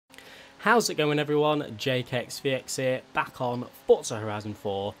How's it going everyone? JKXVX here, back on Forza Horizon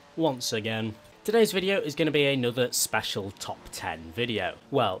 4 once again. Today's video is going to be another special top 10 video.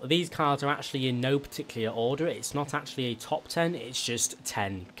 Well, these cars are actually in no particular order, it's not actually a top 10, it's just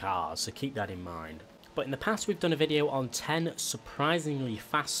 10 cars, so keep that in mind. But in the past we've done a video on 10 surprisingly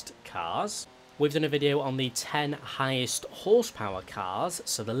fast cars. We've done a video on the 10 highest horsepower cars,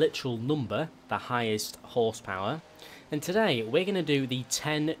 so the literal number, the highest horsepower. And today we're going to do the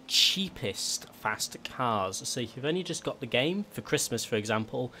 10 cheapest fast cars. So if you've only just got the game for Christmas, for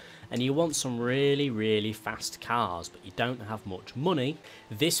example, and you want some really fast cars, but you don't have much money,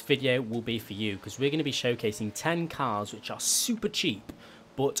 this video will be for you, because we're going to be showcasing 10 cars which are super cheap,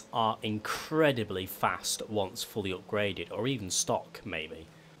 but are incredibly fast once fully upgraded, or even stock maybe.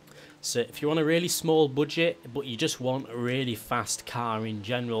 So if you want a really small budget, but you just want a really fast car in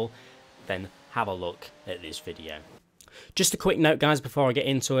general, then have a look at this video. Just a quick note guys before I get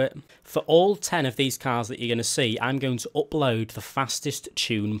into it, for all 10 of these cars that you're going to see, I'm going to upload the fastest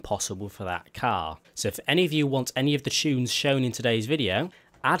tune possible for that car. So if any of you want any of the tunes shown in today's video,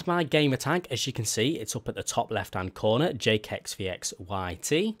 add my gamer tag. As you can see, it's up at the top left hand corner,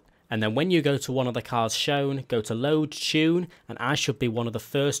 JKXVXYT. And then when you go to one of the cars shown, go to load tune, and I should be one of the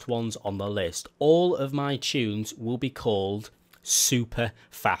first ones on the list. All of my tunes will be called super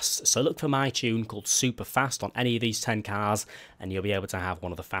fast, so look for my tune called super fast on any of these 10 cars and you'll be able to have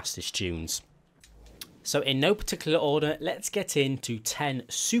one of the fastest tunes. So in no particular order, let's get into 10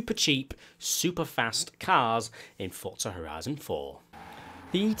 super cheap, super fast cars in Forza Horizon 4.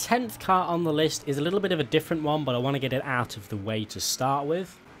 The 10th car on the list is a little bit of a different one, but I want to get it out of the way to start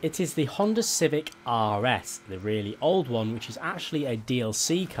with. It is the Honda Civic RS, the really old one, which is actually a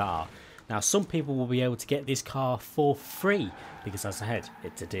DLC car. Now some people will be able to get this car for free because, as I said,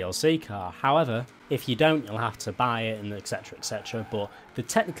 it's a DLC car. However, if you don't, you'll have to buy it and etc etc, but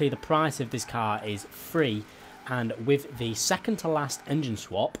technically the price of this car is free, and with the second to last engine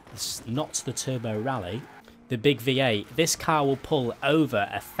swap, not the Turbo Rally, the big V8, this car will pull over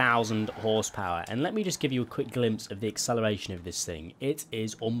 1,000 horsepower, and let me just give you a quick glimpse of the acceleration of this thing. It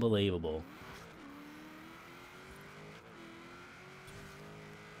is unbelievable.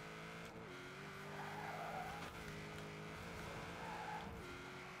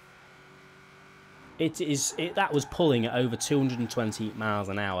 That was pulling at over 220 miles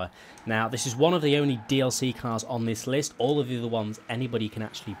an hour. Now, this is one of the only DLC cars on this list. All of the other ones anybody can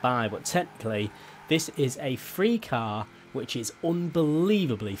actually buy, but technically, this is a free car which is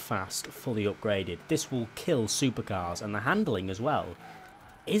unbelievably fast, fully upgraded. This will kill supercars, and the handling as well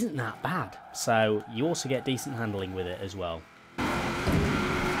isn't that bad. So you also get decent handling with it as well.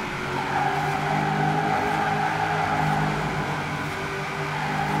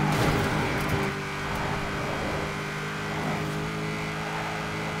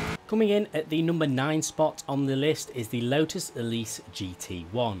 Coming in at the number 9 spot on the list is the Lotus Elise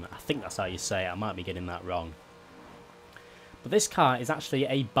GT1. I think that's how you say it, I might be getting that wrong. But this car is actually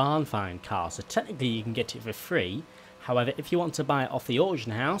a barn find car, so technically you can get it for free. However, if you want to buy it off the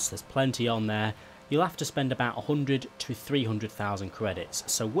auction house, there's plenty on there, you'll have to spend about 100 to 300,000 credits.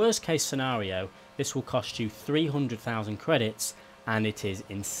 So worst case scenario, this will cost you 300,000 credits, and it is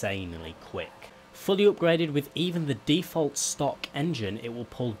insanely quick. Fully upgraded with even the default stock engine, it will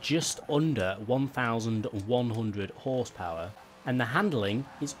pull just under 1,100 horsepower. And the handling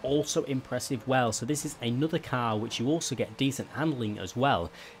is also impressive well, so this is another car which you also get decent handling as well,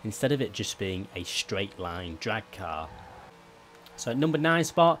 instead of it just being a straight line drag car. So at number 9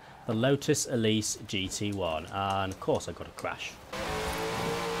 spot, the Lotus Elise GT1, and of course I got a crash.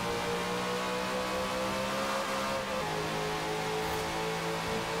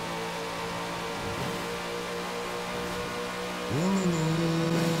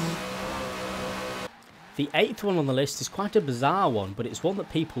 The 8th one on the list is quite a bizarre one, but it's one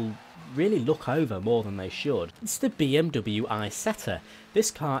that people really look over more than they should. It's the BMW iSetter. This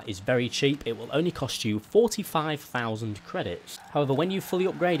car is very cheap, it will only cost you 45,000 credits. However, when you fully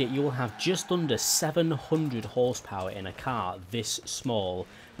upgrade it, you will have just under 700 horsepower in a car this small,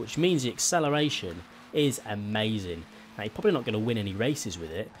 which means the acceleration is amazing. Now, you're probably not going to win any races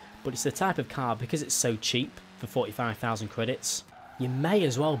with it, but it's the type of car, because it's so cheap for 45,000 credits, you may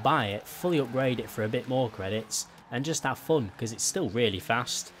as well buy it, fully upgrade it for a bit more credits, and just have fun, because it's still really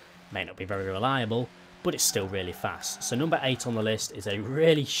fast. May not be very reliable, but it's still really fast. So number 8 on the list is a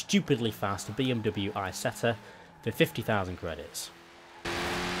really stupidly fast BMW iSetter for 50,000 credits.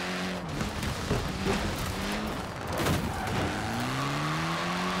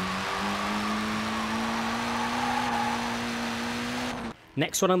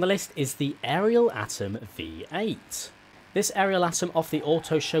 Next one on the list is the Ariel Atom V8. This aerial atom off the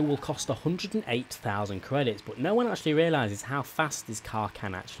auto show will cost 108,000 credits, but no one actually realises how fast this car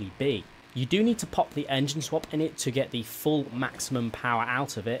can actually be. You do need to pop the engine swap in it to get the full maximum power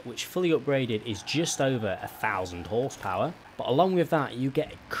out of it, which fully upgraded is just over 1,000 horsepower. But along with that, you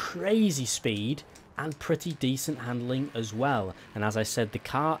get crazy speed and pretty decent handling as well. And as I said, the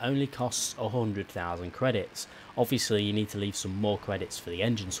car only costs 100,000 credits. Obviously, you need to leave some more credits for the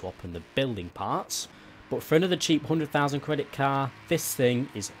engine swap and the building parts. But for another cheap 100,000 credit car, this thing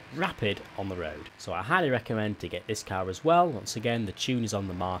is rapid on the road. So I highly recommend to get this car as well. Once again, the tune is on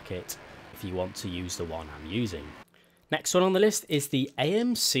the market if you want to use the one I'm using. Next one on the list is the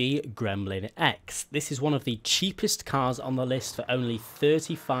AMC Gremlin X. This is one of the cheapest cars on the list for only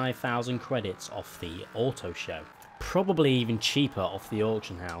 35,000 credits off the auto show. Probably even cheaper off the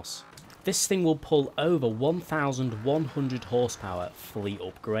auction house. This thing will pull over 1,100 horsepower fully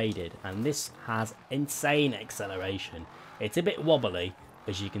upgraded, and this has insane acceleration. It's a bit wobbly,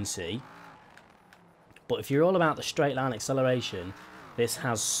 as you can see, but if you're all about the straight line acceleration, this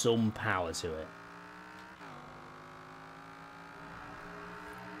has some power to it.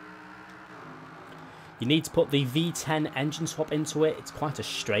 You need to put the V10 engine swap into it. It's quite a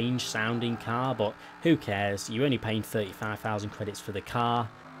strange sounding car, but who cares? You're only paying 35,000 credits for the car.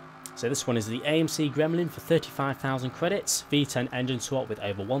 So this one is the AMC Gremlin for 35,000 credits, V10 engine swap with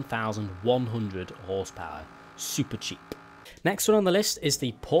over 1,100 horsepower. Super cheap. Next one on the list is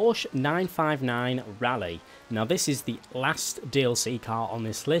the Porsche 959 Rally. Now this is the last DLC car on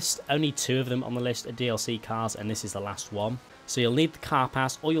this list. Only 2 of them on the list are DLC cars, and this is the last one. So you'll need the car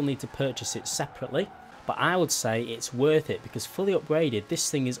pass, or you'll need to purchase it separately. But I would say it's worth it because fully upgraded, this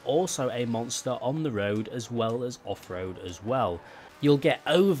thing is also a monster on the road as well as off-road as well. You'll get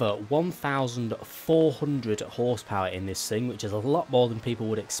over 1,400 horsepower in this thing, which is a lot more than people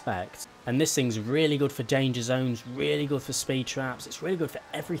would expect. And this thing's really good for danger zones, really good for speed traps, it's really good for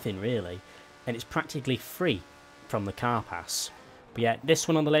everything really. And it's practically free from the car pass. But yeah, this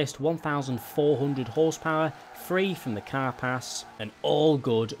one on the list, 1,400 horsepower, free from the car pass, an all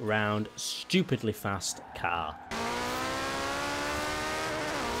good round, stupidly fast car.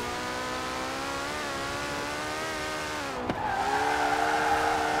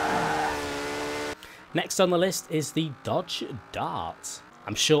 Next on the list is the Dodge Dart.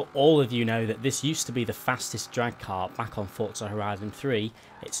 I'm sure all of you know that this used to be the fastest drag car back on Forza Horizon 3.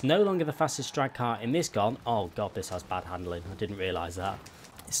 It's no longer the fastest drag car in this gun. Oh god, this has bad handling. I didn't realise that.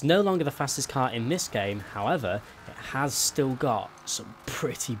 It's no longer the fastest car in this game. However, it has still got some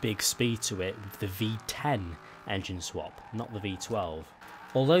pretty big speed to it with the V10 engine swap, not the V12.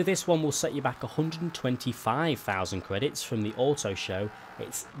 Although this one will set you back 125,000 credits from the auto show,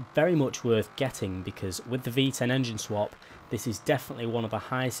 it's very much worth getting because with the V10 engine swap, this is definitely one of the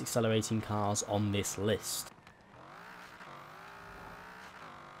highest accelerating cars on this list.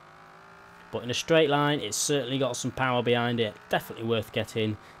 But in a straight line, it's certainly got some power behind it, definitely worth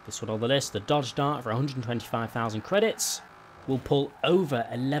getting. This one on the list, the Dodge Dart for 125,000 credits, will pull over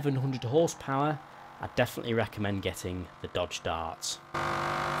 1,100 horsepower. I definitely recommend getting the Dodge Dart.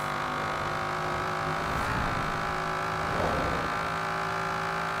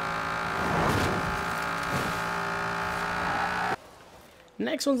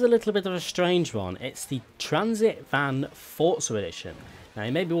 Next one's a little bit of a strange one. It's the Transit Van Forza Edition. Now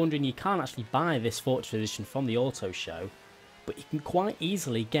you may be wondering, you can't actually buy this Forza Edition from the auto show, but you can quite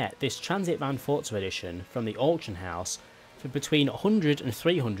easily get this Transit Van Forza Edition from the auction house for between 100 and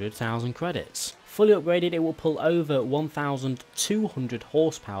 300,000 credits. Fully upgraded, it will pull over 1,200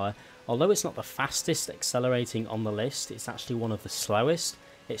 horsepower. Although it's not the fastest accelerating on the list, it's actually one of the slowest.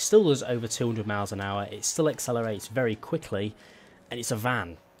 It still does over 200 miles an hour, it still accelerates very quickly, and it's a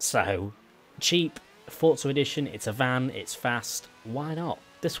van. So, cheap, Forza Edition, it's a van, it's fast, why not?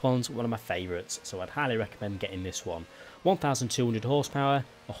 This one's one of my favourites, so I'd highly recommend getting this one. 1,200 horsepower,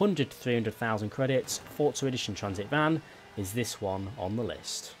 100 to 300,000 credits, Forza Edition Transit Van is this one on the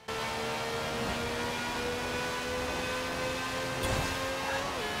list.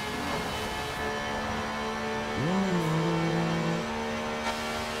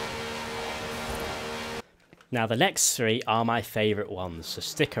 Now the next 3 are my favourite ones, so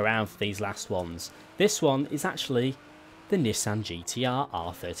stick around for these last ones. This one is actually the Nissan GT-R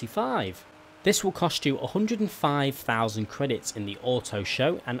R35. This will cost you 105,000 credits in the auto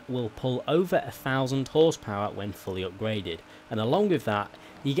show and will pull over 1,000 horsepower when fully upgraded. And along with that,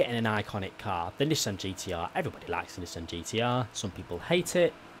 you're getting an iconic car, the Nissan GT-R. Everybody likes the Nissan GT-R, some people hate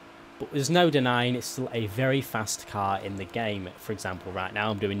it, but there's no denying it's still a very fast car in the game. For example, right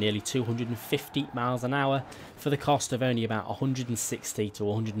now I'm doing nearly 250 miles an hour for the cost of only about 160 to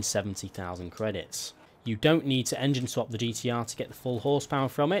 170,000 credits. You don't need to engine swap the GTR to get the full horsepower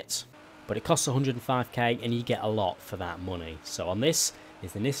from it, but it costs 105k and you get a lot for that money. So on this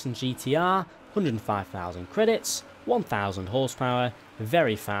is the Nissan GTR, 105,000 credits, 1,000 horsepower,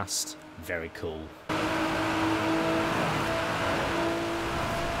 very fast, very cool.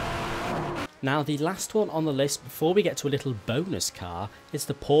 Now the last one on the list before we get to a little bonus car is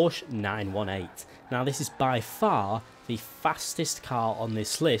the Porsche 918. Now this is by far the fastest car on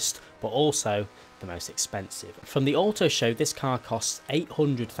this list, but also the most expensive. From the auto show this car costs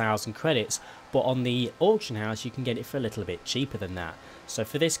 800,000 credits, but on the auction house you can get it for a little bit cheaper than that. So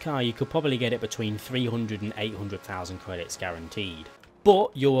for this car you could probably get it between 300 and 800,000 credits guaranteed.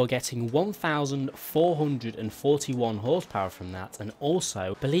 But you're getting 1,441 horsepower from that, and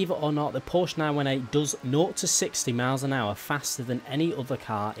also, believe it or not, the Porsche 918 does 0 to 60 miles an hour faster than any other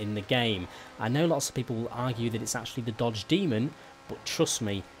car in the game. I know lots of people will argue that it's actually the Dodge Demon, but trust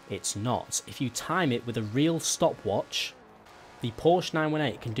me, it's not. If you time it with a real stopwatch, the Porsche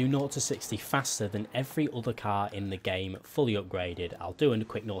 918 can do 0 to 60 faster than every other car in the game, fully upgraded. I'll do a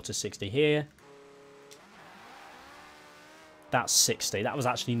quick 0 to 60 here. That's 60. That was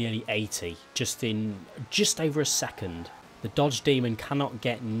actually nearly 80, just over a second. The Dodge Demon cannot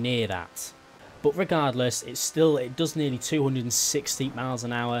get near that. But regardless, it does nearly 260 miles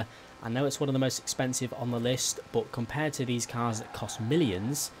an hour. I know it's one of the most expensive on the list, but compared to these cars that cost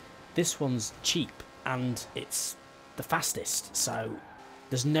millions, this one's cheap and it's the fastest. So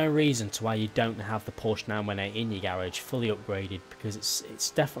there's no reason to why you don't have the Porsche 918 in your garage fully upgraded, because it's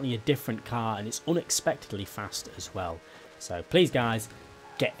definitely a different car and it's unexpectedly fast as well. So please guys,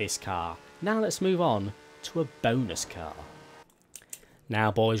 get this car. Now let's move on to a bonus car.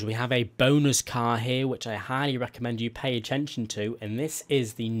 Now boys, we have a bonus car here which I highly recommend you pay attention to, and this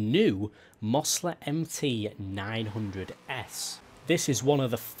is the new Mosler MT 900S. This is one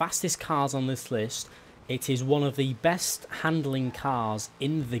of the fastest cars on this list. It is one of the best handling cars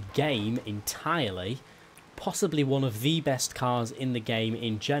in the game entirely. Possibly one of the best cars in the game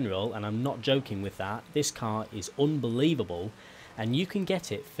in general, and I'm not joking with that. This car is unbelievable, and you can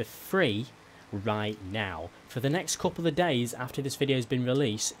get it for free right now. For the next couple of days after this video has been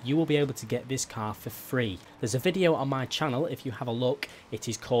released, you will be able to get this car for free. There's a video on my channel, if you have a look. It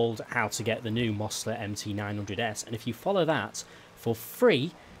is called How to Get the New Mosler MT 900S, and if you follow that, for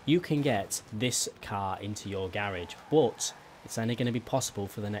free you can get this car into your garage. But it's only going to be possible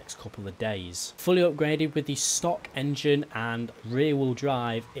for the next couple of days. Fully upgraded with the stock engine and rear wheel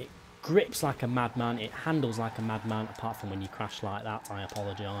drive, it grips like a madman, it handles like a madman, apart from when you crash like that, I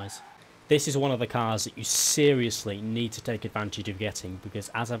apologise. This is one of the cars that you seriously need to take advantage of getting, because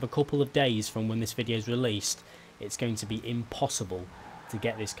as of a couple of days from when this video is released, it's going to be impossible to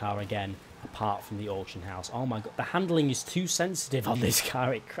get this car again, apart from the auction house. Oh my god, the handling is too sensitive on this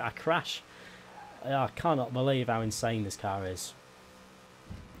car, I crash. I cannot believe how insane this car is.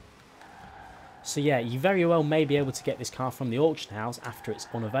 So yeah, you very well may be able to get this car from the auction house after it's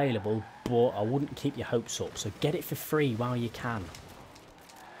unavailable, but I wouldn't keep your hopes up, so get it for free while you can.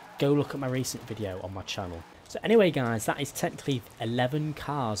 Go look at my recent video on my channel. So anyway guys, that is technically 11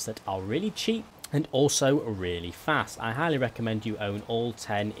 cars that are really cheap and also really fast. I highly recommend you own all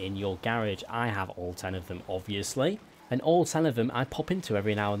 10 in your garage. I have all 10 of them obviously. And all 10 of them I pop into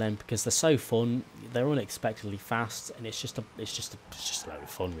every now and then because they're so fun, they're unexpectedly fast, and it's just a load of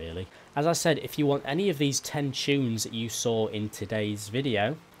fun really. As I said, if you want any of these 10 tunes that you saw in today's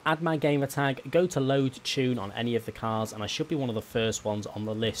video, add my gamer tag, go to load tune on any of the cars, and I should be one of the first ones on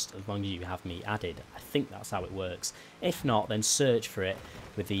the list as long as you have me added. I think that's how it works. If not, then search for it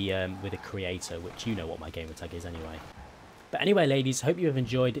with a creator, which you know what my gamer tag is anyway. But anyway ladies, hope you have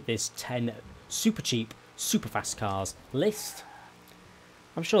enjoyed this 10 super cheap, super fast cars list.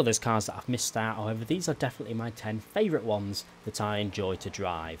 I'm sure there's cars that I've missed out, however these are definitely my 10 favourite ones that I enjoy to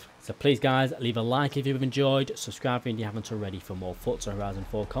drive. So please guys, leave a like if you've enjoyed, subscribe if you haven't already for more Forza Horizon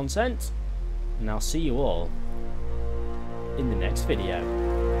 4 content, and I'll see you all in the next video.